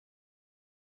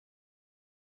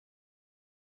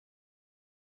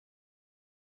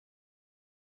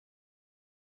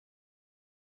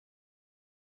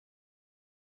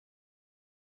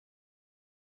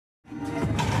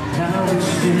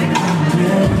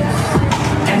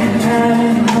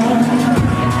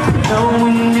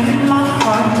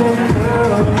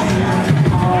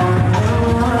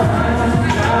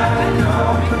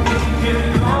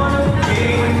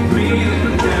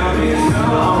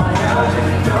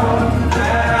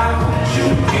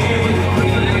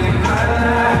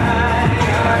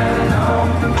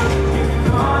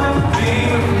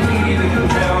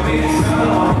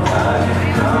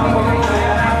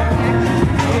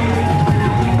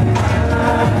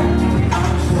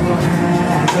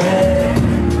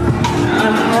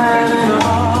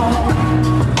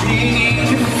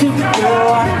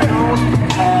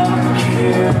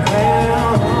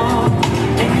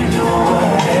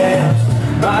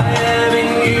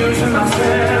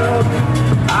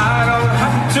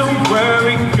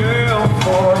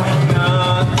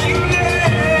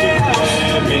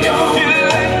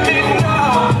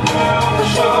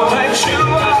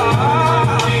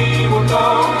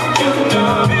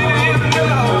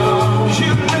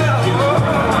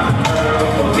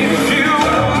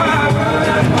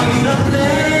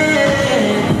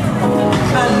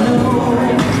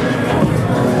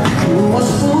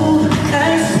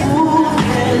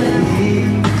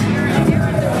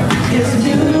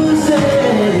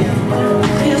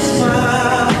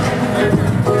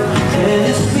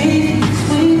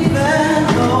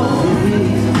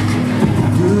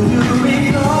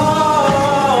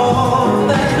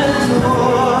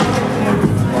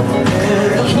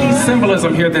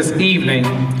Here this evening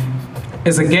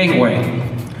is a gateway,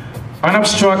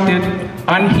 unobstructed,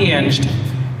 unhinged,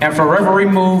 and forever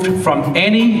removed from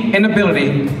any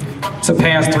inability to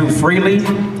pass through freely,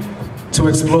 to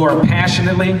explore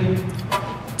passionately,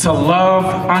 to love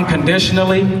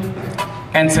unconditionally,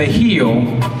 and to heal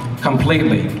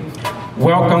completely.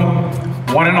 Welcome,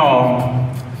 one and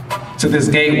all, to this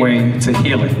gateway to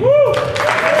healing.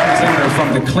 Presented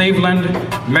from the Cleveland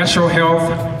Metro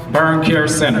Health Burn Care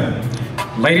Center.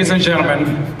 Ladies and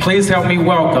gentlemen, please help me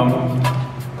welcome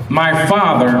my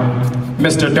father,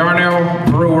 Mr.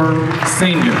 Darnell Brewer,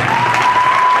 Sr.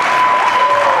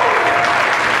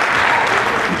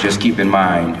 Just keep in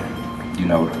mind, you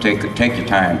know, take your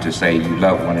time to say you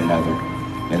love one another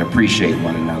and appreciate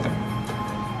one another.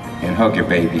 And hug your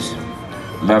babies,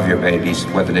 love your babies,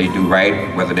 whether they do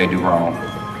right, whether they do wrong,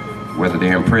 whether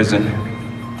they're in prison,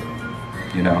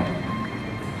 you know,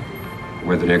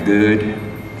 whether they're good,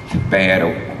 bad,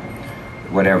 or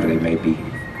whatever they may be.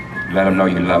 Let them know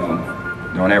you love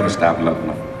them. Don't ever stop loving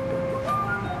them.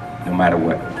 No matter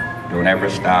what. Don't ever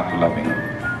stop loving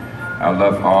them. I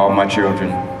love all my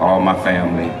children, all my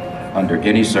family, under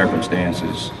any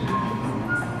circumstances.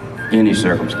 Any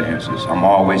circumstances. I'm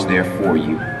always there for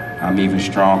you. I'm even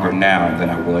stronger now than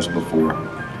I was before.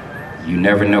 You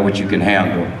never know what you can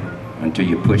handle until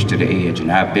you're pushed to the edge,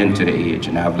 and I've been to the edge,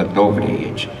 and I've looked over the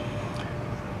edge.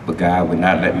 But God would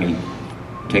not let me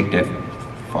take that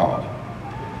fall.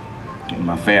 And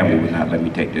my family would not let me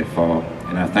take that fall.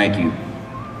 And I thank you,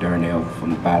 Darnell,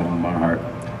 from the bottom of my heart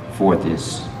for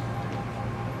this.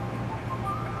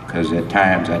 Because at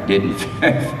times I didn't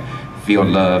feel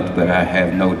loved, but I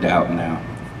have no doubt now.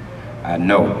 I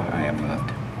know I am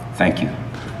loved. Thank you.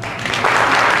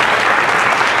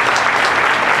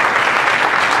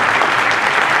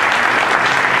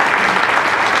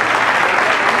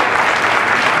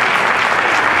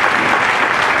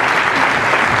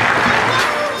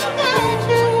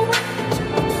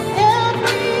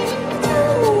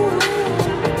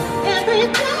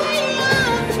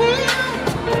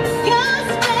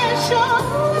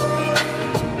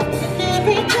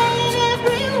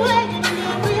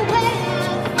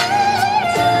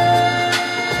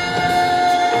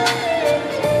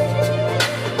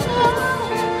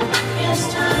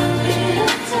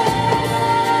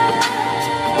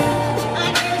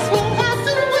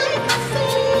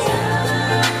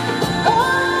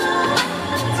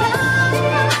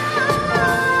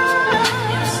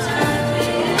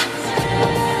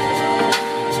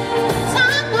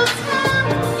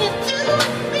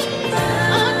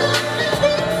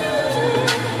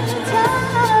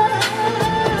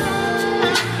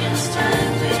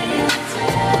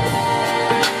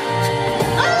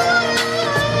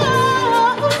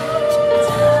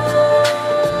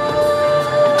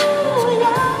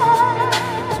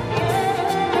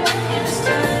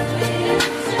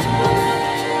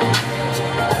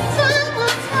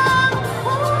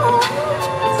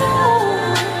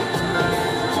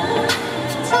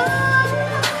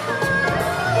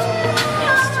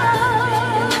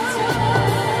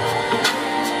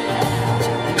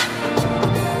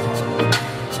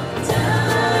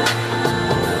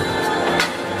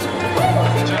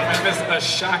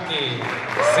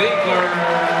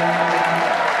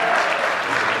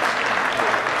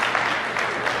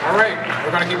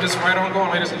 We're going to keep this right on going,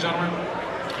 ladies and gentlemen.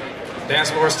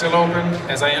 Dance floor is still open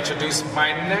as I introduce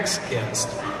my next guest,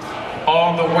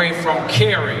 all the way from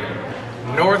Cary,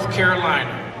 North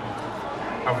Carolina,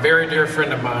 a very dear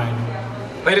friend of mine.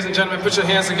 Ladies and gentlemen, put your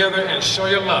hands together and show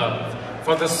your love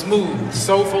for the smooth,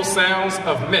 soulful sounds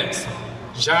of Miss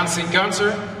John C.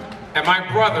 Gunter and my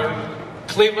brother,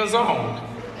 Cleveland's own,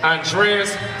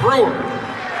 Andreas Brewer.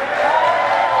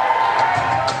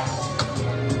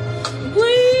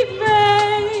 We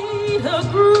made a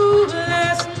groove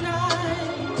last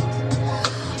night,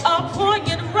 a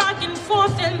poignant rocking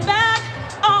forth and back,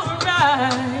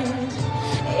 alright.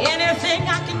 Anything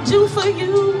I can do for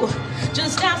you,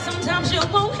 just ask, sometimes you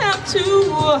won't have to.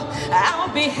 I'll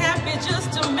be happy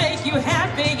just to make you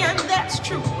happy, and that's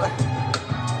true.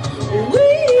 We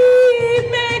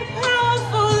made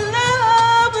powerful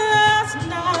love last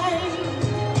night.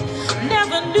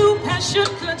 Never knew passion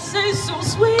could taste so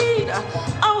sweet.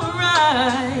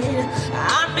 Alright,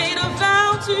 I made a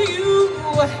vow to you.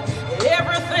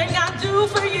 Everything I do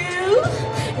for you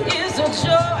is a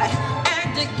joy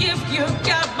and a gift. You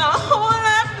got my whole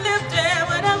life lifted.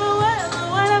 Whatever, whatever,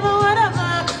 whatever, whatever,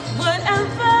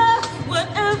 whatever,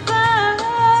 whatever,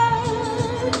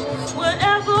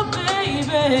 whatever,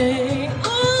 baby.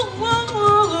 Ooh, ooh,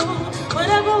 ooh.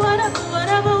 Whatever, whatever,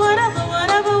 whatever, whatever,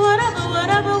 whatever, whatever,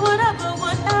 whatever, whatever,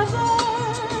 whatever,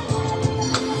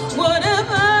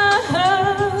 whatever.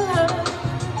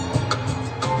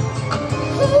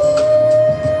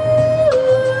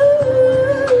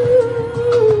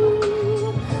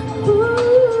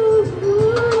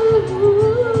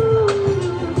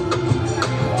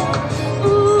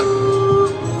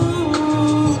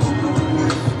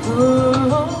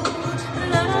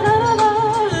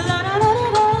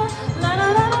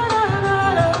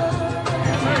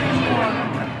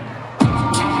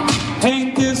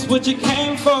 Ain't this what you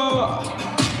came for?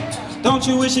 Don't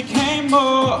you wish you came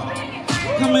more?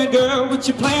 Come here, girl, what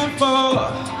you playing for?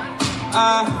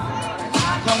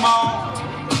 Come on.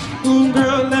 Ooh,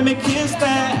 girl, let me kiss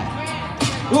that.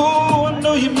 Ooh, I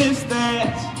know you missed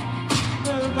that.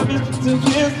 Girl, let me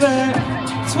kiss that.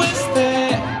 Twist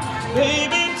that.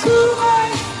 Baby,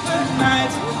 tonight,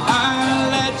 tonight, I'll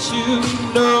let you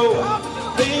know.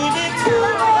 Baby,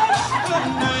 tonight,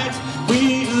 tonight, we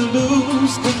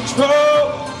lose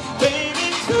control. Baby,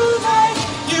 tonight,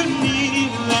 you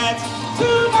need that.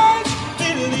 Tonight,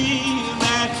 believe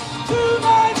that.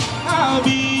 Tonight, I'll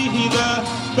be the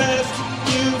best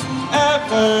you've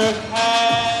ever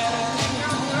had.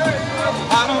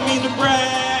 I don't mean to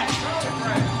brag,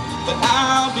 but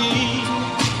I'll be,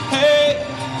 hey,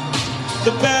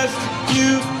 the best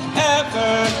you've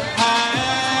ever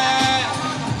had.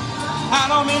 I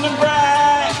don't mean to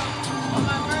brag,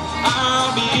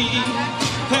 I'll be,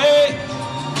 hey,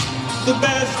 the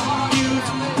best you've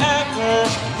ever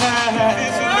had.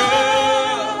 This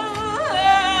love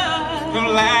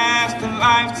will last a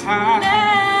lifetime.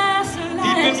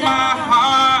 Deep in my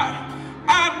heart, I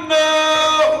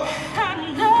know,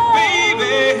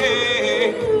 baby,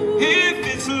 if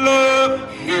it's love,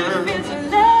 girl,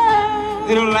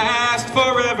 it'll last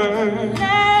forever.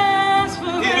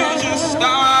 It'll just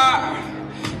start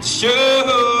to show.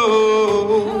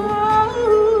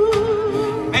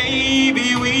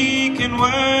 Maybe we can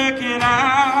work it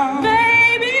out.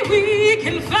 Maybe we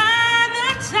can find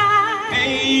the time.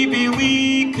 Maybe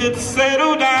we could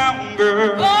settle down,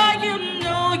 girl. Boy, you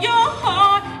know your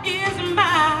heart is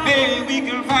mine. Maybe we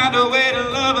can find a way to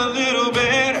love a little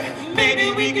better.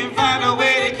 Maybe we can find a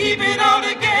way to keep it all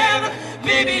together.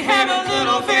 Maybe have a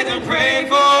little faith and pray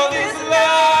for this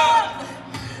love.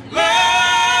 Love.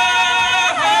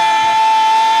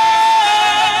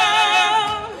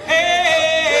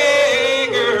 Hey,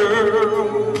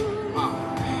 girl.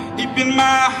 Deep in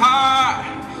my heart,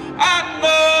 I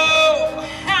know,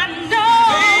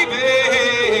 baby,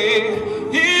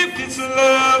 if it's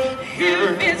love,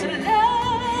 girl,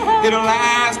 it'll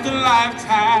last a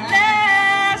lifetime.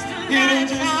 It'll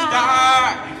just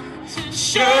start to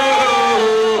show.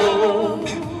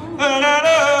 La la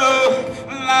la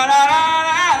la la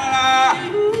la.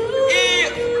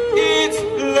 If it's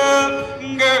love,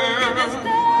 girl,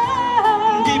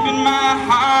 deep in my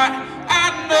heart, I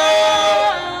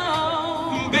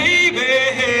know, baby.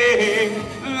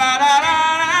 La la la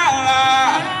la.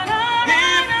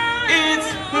 If it's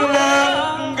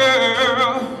love,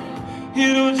 girl,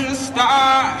 it'll just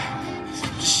start to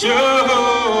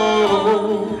show,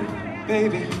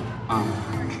 baby.